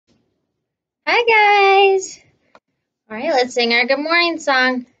Hi guys! Alright, let's sing our good morning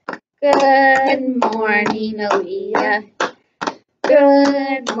song. Good morning, Aaliyah.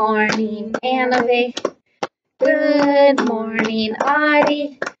 Good morning, Annabelle. Good morning,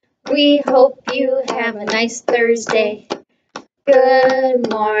 Audie. We hope you have a nice Thursday. Good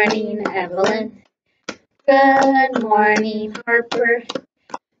morning, Evelyn. Good morning, Harper.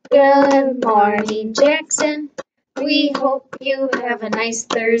 Good morning, Jackson. We hope you have a nice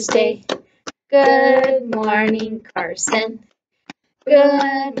Thursday. Good morning, Carson.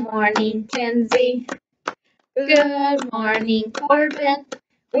 Good morning, Kenzie. Good morning, Corbin.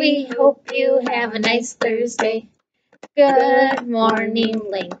 We hope you have a nice Thursday. Good morning,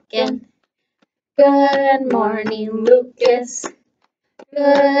 Lincoln. Good morning, Lucas.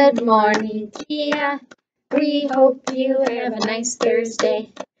 Good morning, Kia. We hope you have a nice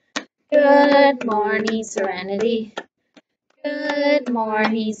Thursday. Good morning, Serenity. Good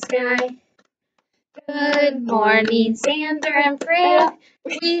morning, Sky. Good morning, Xander and Fred.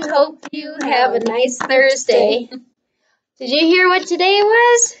 We hope you have a nice Thursday. Did you hear what today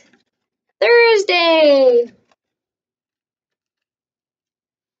was? Thursday.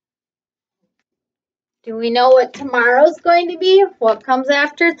 Do we know what tomorrow's going to be? What comes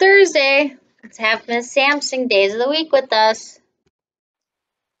after Thursday? Let's have Miss Sam sing Days of the Week with us.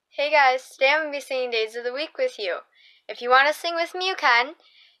 Hey guys, today I'm going to be singing Days of the Week with you. If you want to sing with me, you can.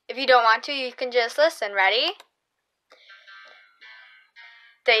 If you don't want to, you can just listen. Ready?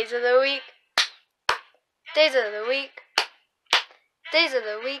 Days of the Week. Days of the Week. Days of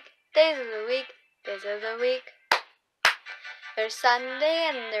the Week. Days of the Week. Days of the Week. There's Sunday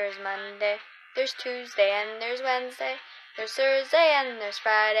and there's Monday. There's Tuesday and there's Wednesday. There's Thursday and there's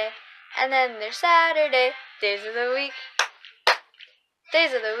Friday. And then there's Saturday. Days of the Week.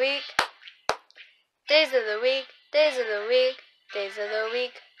 Days of the Week. Days of the Week. Days of the Week. Days of the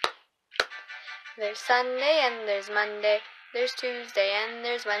Week. There's Sunday and there's Monday. There's Tuesday and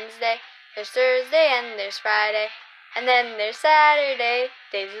there's Wednesday. There's Thursday and there's Friday. And then there's Saturday.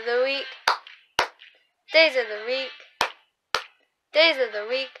 Days of the Week. Days of the Week. Days of the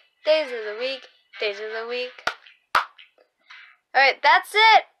Week. Days of the Week. Days of the Week. Alright, that's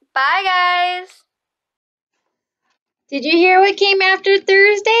it. Bye, guys. Did you hear what came after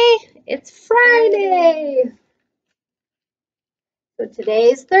Thursday? It's Friday. So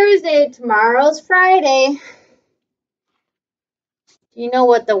today's Thursday, tomorrow's Friday. Do you know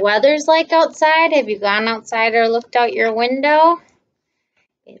what the weather's like outside? Have you gone outside or looked out your window?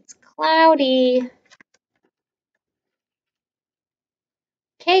 It's cloudy.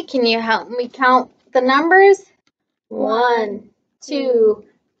 Okay, can you help me count the numbers? 1, 2,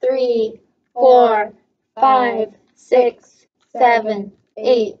 3, 4, 5, 6, 7,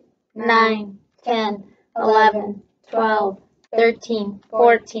 8, 9, 10, 11, 12, 13,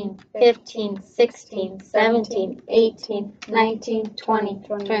 14, 15, 16, 17, 18, 19, 20,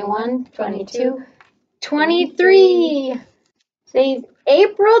 21, 22, 23. Today's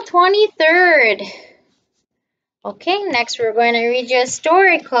April 23rd. Okay, next we're going to read you a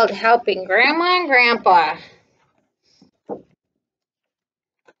story called Helping Grandma and Grandpa.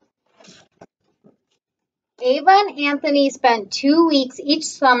 Ava and Anthony spent 2 weeks each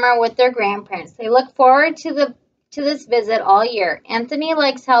summer with their grandparents. They look forward to this visit all year. Anthony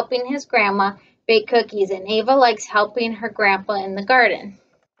likes helping his grandma bake cookies, and Ava likes helping her grandpa in the garden.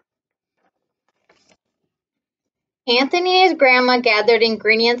 Anthony and his grandma gathered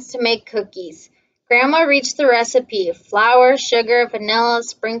ingredients to make cookies. Grandma reached the recipe: flour, sugar, vanilla,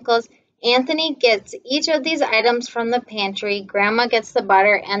 sprinkles. Anthony gets each of these items from the pantry. Grandma gets the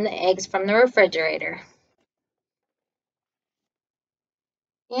butter and the eggs from the refrigerator.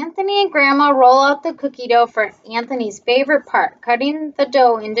 Anthony and Grandma roll out the cookie dough for Anthony's favorite part, cutting the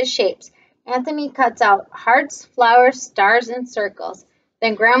dough into shapes. Anthony cuts out hearts, flowers, stars, and circles.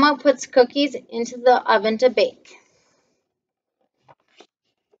 Then Grandma puts cookies into the oven to bake.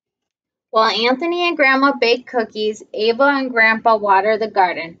 While Anthony and Grandma bake cookies, Ava and Grandpa water the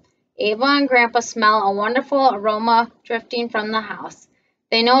garden. Ava and Grandpa smell a wonderful aroma drifting from the house.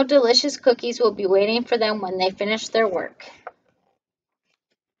 They know delicious cookies will be waiting for them when they finish their work.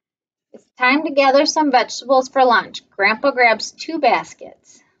 It's time to gather some vegetables for lunch. Grandpa grabs 2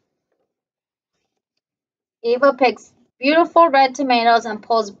 baskets. Ava picks beautiful red tomatoes and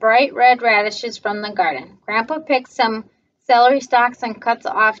pulls bright red radishes from the garden. Grandpa picks some celery stalks and cuts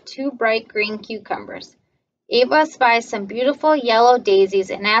off 2 bright green cucumbers. Ava spies some beautiful yellow daisies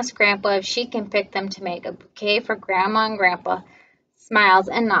and asks Grandpa if she can pick them to make a bouquet for Grandma and Grandpa. Smiles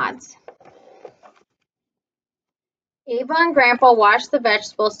and nods. Ava and Grandpa wash the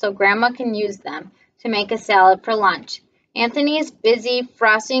vegetables so Grandma can use them to make a salad for lunch. Anthony is busy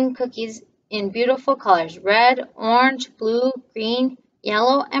frosting cookies in beautiful colors: red, orange, blue, green,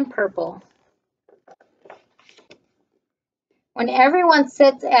 yellow, and purple. When everyone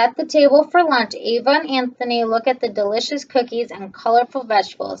sits at the table for lunch, Ava and Anthony look at the delicious cookies and colorful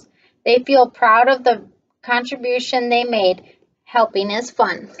vegetables. They feel proud of the contribution they made. Helping is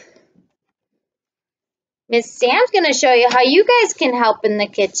fun. Miss Sam's going to show you how you guys can help in the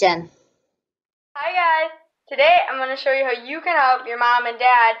kitchen. Hi guys! Today I'm going to show you how you can help your mom and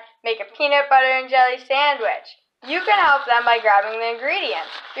dad make a peanut butter and jelly sandwich. You can help them by grabbing the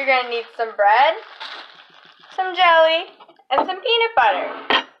ingredients. You're going to need some bread, some jelly, and some peanut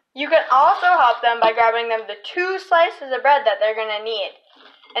butter. You can also help them by grabbing them the 2 slices of bread that they're going to need.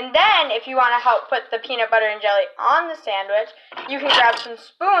 And then, if you want to help put the peanut butter and jelly on the sandwich, you can grab some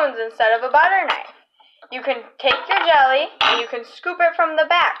spoons instead of a butter knife. You can take your jelly and you can scoop it from the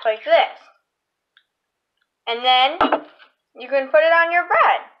back like this. And then, you can put it on your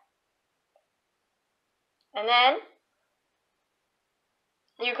bread. And then,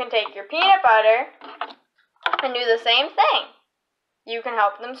 you can take your peanut butter and do the same thing. You can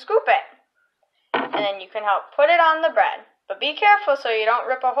help them scoop it. And then you can help put it on the bread. But be careful so you don't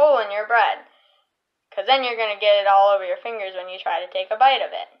rip a hole in your bread, because then you're going to get it all over your fingers when you try to take a bite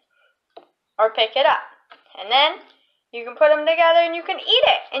of it. Or pick it up. And then you can put them together and you can eat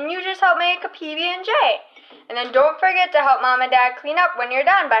it. And you just help make a PB&J. And then don't forget to help Mom and Dad clean up when you're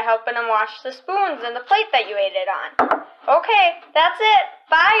done by helping them wash the spoons and the plate that you ate it on. Okay, that's it.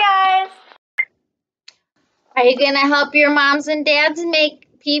 Bye, guys. Are you going to help your moms and dads make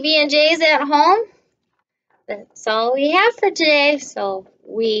PB&Js at home? That's all we have for today. So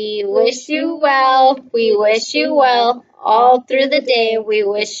we wish you well. We wish you well. All through the day, we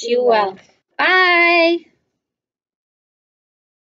wish you well. Bye.